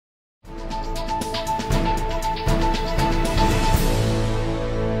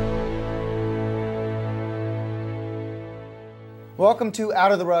Welcome to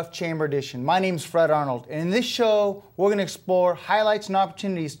Out of the Rough Chamber Edition. My name's Fred Arnold, and in this show, we're going to explore highlights and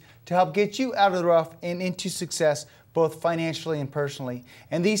opportunities to help get you out of the rough and into success, both financially and personally.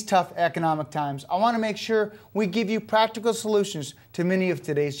 In these tough economic times, I want to make sure we give you practical solutions to many of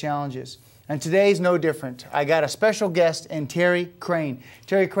today's challenges. And today's no different. I got a special guest in Terri Crain.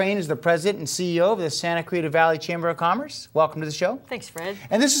 Terri Crain is the president and CEO of the Santa Cruz Valley Chamber of Commerce. Welcome to the show. Thanks, Fred.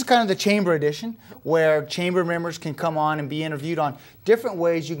 And this is kind of the chamber edition, where chamber members can come on and be interviewed on different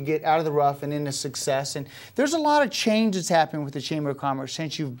ways you can get out of the rough and into success. And there's a lot of change that's happened with the Chamber of Commerce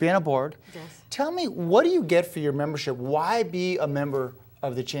since you've been aboard. Yes. Tell me, what do you get for your membership? Why be a member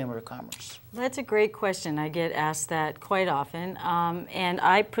of the Chamber of Commerce? That's a great question. I get asked that quite often. And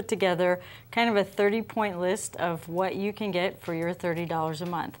I put together kind of a 30-point list of what you can get for your $30 a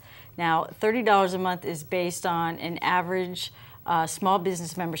month. Now, $30 a month is based on an average small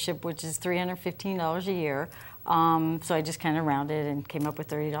business membership, which is $315 a year. So I just kind of rounded and came up with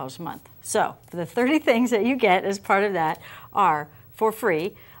 $30 a month. So the 30 things that you get as part of that are, for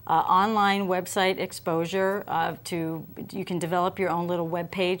free, online website exposure. You can develop your own little web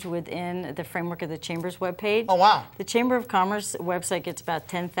page within the framework of the Chamber's web page. Oh, wow. The Chamber of Commerce website gets about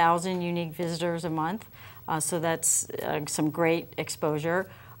 10,000 unique visitors a month, so that's some great exposure.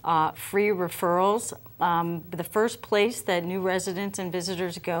 Free referrals. The first place that new residents and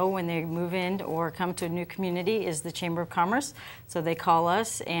visitors go when they move in or come to a new community is the Chamber of Commerce. So they call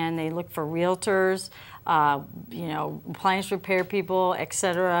us and they look for realtors, appliance repair people,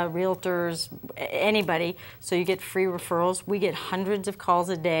 etc., realtors, anybody. So you get free referrals. We get hundreds of calls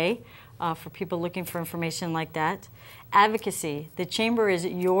a day for people looking for information like that. Advocacy. The Chamber is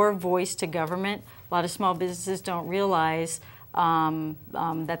your voice to government. A lot of small businesses don't realize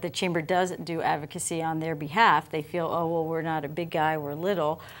that the Chamber does do advocacy on their behalf. They feel, oh, well, we're not a big guy, we're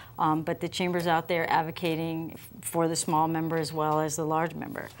little. But the Chamber's out there advocating for the small member as well as the large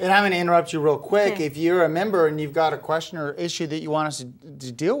member. And I'm going to interrupt you real quick. Okay. If you're a member and you've got a question or issue that you want us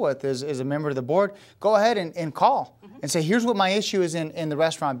to deal with as a member of the board, go ahead and call and say, here's what my issue is in the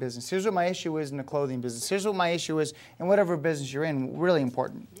restaurant business. Here's what my issue is in the clothing business. Here's what my issue is in whatever business you're in. Really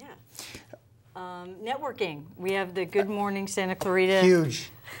important. Yeah. Networking. We have the Good Morning Santa Clarita. Huge.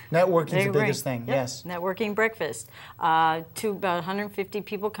 Networking is the biggest thing, yep. Yes. Networking breakfast. About 150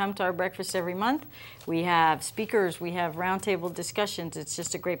 people come to our breakfast every month. We have speakers, we have roundtable discussions. It's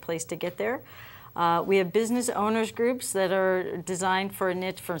just a great place to get there. We have business owners groups that are designed for a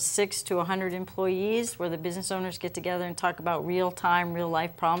niche from 6 to 100 employees, where the business owners get together and talk about real-time,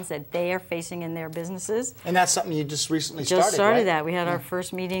 real-life problems that they are facing in their businesses. And that's something you just recently started, Just started right? that. We had our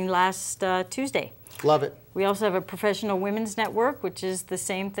first meeting last Tuesday. Love it. We also have a professional women's network, which is the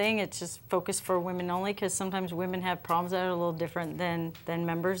same thing. It's just focused for women only, because sometimes women have problems that are a little different than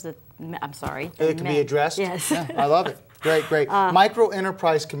members. It can be addressed? Yes. Yeah, I love it. Great, great. Micro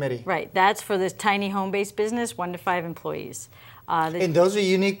Enterprise Committee. Right. That's for this tiny home-based business, 1 to 5 employees. And those are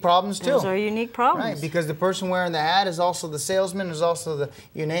unique problems, too. Those are unique problems. Right, because the person wearing the hat is also the salesman, is also the,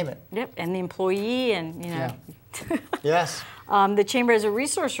 you name it. Yep, and the employee, and, Yeah. Yes. The Chamber has a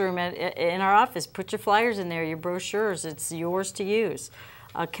resource room in our office. Put your flyers in there, your brochures. It's yours to use.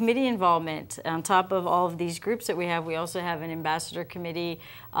 Committee involvement. On top of all of these groups that we have, we also have an ambassador committee,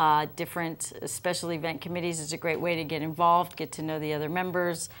 different special event committees. It's a great way to get involved, get to know the other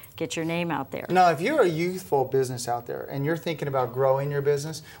members, get your name out there. Now, if you're a youthful business out there and you're thinking about growing your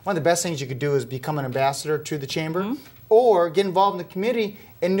business, one of the best things you could do is become an ambassador to the Chamber, or get involved in the committee,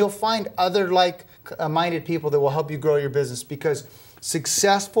 and you'll find other like-minded people that will help you grow your business, because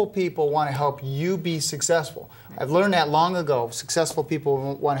successful people want to help you be successful. I've learned that long ago. Successful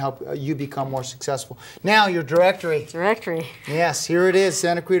people want to help you become more successful. Now, your directory. Directory. Yes, here it is,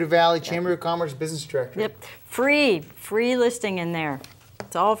 Santa Cruz Valley Chamber of Commerce Business Directory. Yep, free listing in there.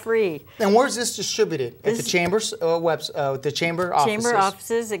 It's all free. And where's this distributed? At the Chamber's the Chamber offices? Chamber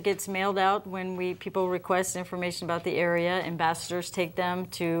offices. It gets mailed out when people request information about the area. Ambassadors take them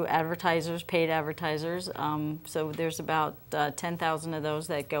to advertisers, paid advertisers. So there's about 10,000 of those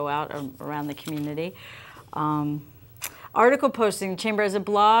that go out around the community. Article posting. Chamber has a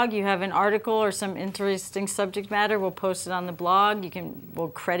blog. You have an article or some interesting subject matter, we'll post it on the blog. We'll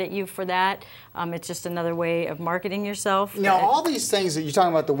credit you for that. It's just another way of marketing yourself. Now, all these things that you're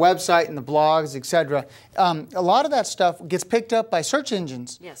talking about, the website and the blogs, etc., a lot of that stuff gets picked up by search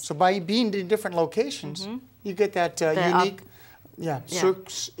engines. Yes. So by being in different locations, you get that unique...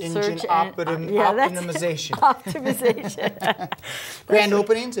 search engine optimization. Optimization. Grand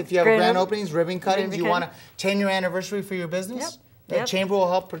openings, if you have grand openings, ribbon cuttings, you want a 10-year anniversary for your business, the Chamber will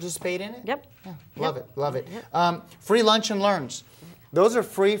help participate in it? Yep. Yeah, love it, love it. Free lunch and learns. Those are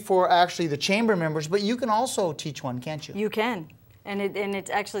free for actually the Chamber members, but you can also teach one, can't you? You can. And it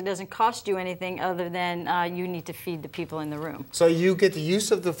actually doesn't cost you anything other than you need to feed the people in the room. So you get the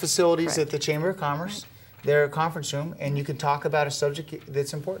use of the facilities Correct. at the Chamber of Commerce, their conference room, and you can talk about a subject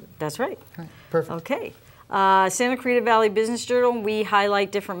that's important. That's right. All right. Perfect. Okay. Santa Clarita Valley Business Journal, we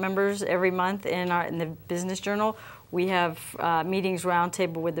highlight different members every month in the Business Journal. We have meetings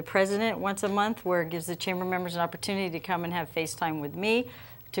roundtable with the president once a month where it gives the chamber members an opportunity to come and have FaceTime with me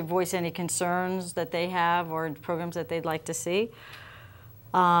to voice any concerns that they have or programs that they'd like to see.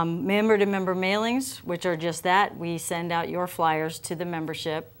 Member-to-member mailings, which are just that. We send out your flyers to the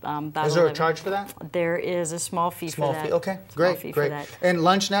membership. Is there a charge for that? There is a small fee for that. Small fee, okay, great, great. And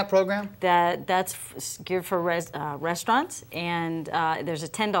LunchNet program? That's geared for restaurants, and there's a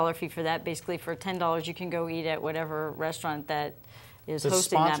 $10 fee for that. Basically, for $10, you can go eat at whatever restaurant that is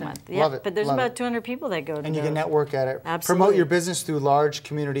hosting that month. Yeah, love it. But there's about 200 people that go to And you can network at it. Absolutely. Promote your business through large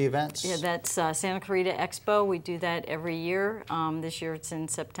community events. Yeah, that's Santa Clarita Expo. We do that every year. This year it's in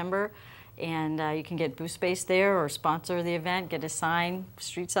September. And you can get booth space there or sponsor the event, get a sign,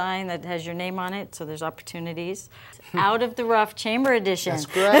 street sign that has your name on it, so there's opportunities. Out of the Rough Chamber Edition. That's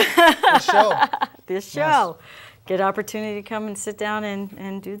correct. This show. This show. Yes. Get opportunity to come and sit down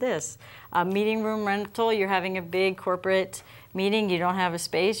and do this. Meeting room rental, you're having a big corporate meeting, you don't have a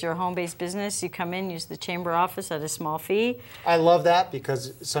space, you're a home-based business, you come in, use the chamber office at a small fee. I love that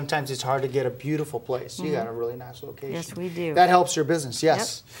because sometimes it's hard to get a beautiful place. You got a really nice location. Yes, we do. That helps your business,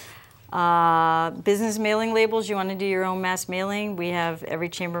 yes. Yep. Business mailing labels, you want to do your own mass mailing, we have every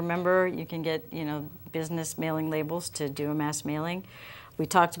chamber member, you can get, business mailing labels to do a mass mailing. We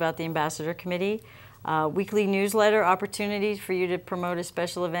talked about the ambassador committee. Weekly newsletter opportunities for you to promote a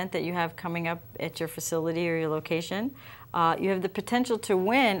special event that you have coming up at your facility or your location. You have the potential to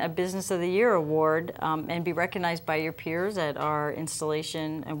win a Business of the Year award and be recognized by your peers at our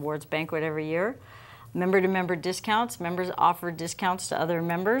installation awards banquet every year. Member-to-member discounts. Members offer discounts to other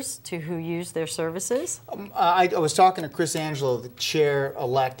members who use their services. I was talking to Chris Angelo, the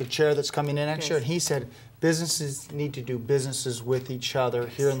chair-elect, the chair that's coming in next year, and he said businesses need to do businesses with each other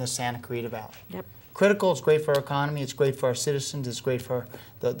here in the Santa Clarita Valley. Yep. Critical, it's great for our economy, it's great for our citizens, it's great for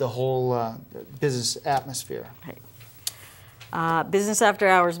the whole business atmosphere. Right. Business After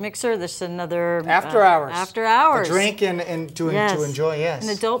Hours Mixer, this is another... After hours. After hours. A drink and to enjoy, yes. An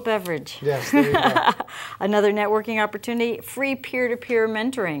adult beverage. Yes, there you go. Another networking opportunity, free peer-to-peer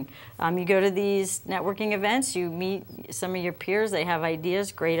mentoring. You go to these networking events, you meet some of your peers, they have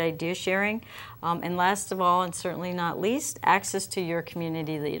ideas, great idea sharing. And last of all, and certainly not least, access to your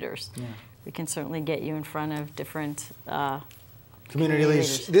community leaders. Yeah. We can certainly get you in front of different community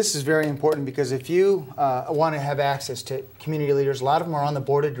leaders. This is very important because if you want to have access to community leaders, a lot of them are on the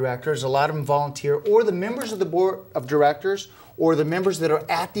board of directors, a lot of them volunteer, or the members of the board of directors or the members that are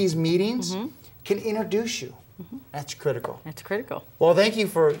at these meetings can introduce you. That's critical. That's critical. Well, thank you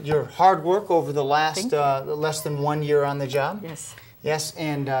for your hard work over the last less than 1 year on the job. Yes. Yes,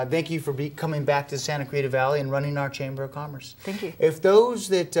 and thank you for coming back to the Santa Clarita Valley and running our Chamber of Commerce. Thank you. If those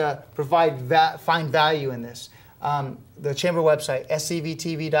that find value in this, the Chamber website,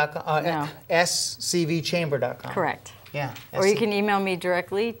 scvtv.com, scvchamber.com. Correct. Yeah. Or you can email me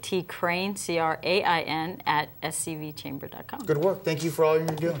directly, tcrain, C-R-A-I-N, @scvchamber.com. Good work. Thank you for all you're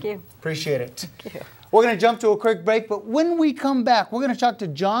doing. Thank you. Appreciate it. Thank you. We're going to jump to a quick break, but when we come back, we're going to talk to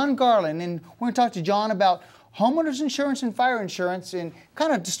John Garland, and we're going to talk to John about homeowners insurance and fire insurance and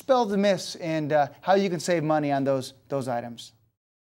kind of dispel the myths and how you can save money on those items.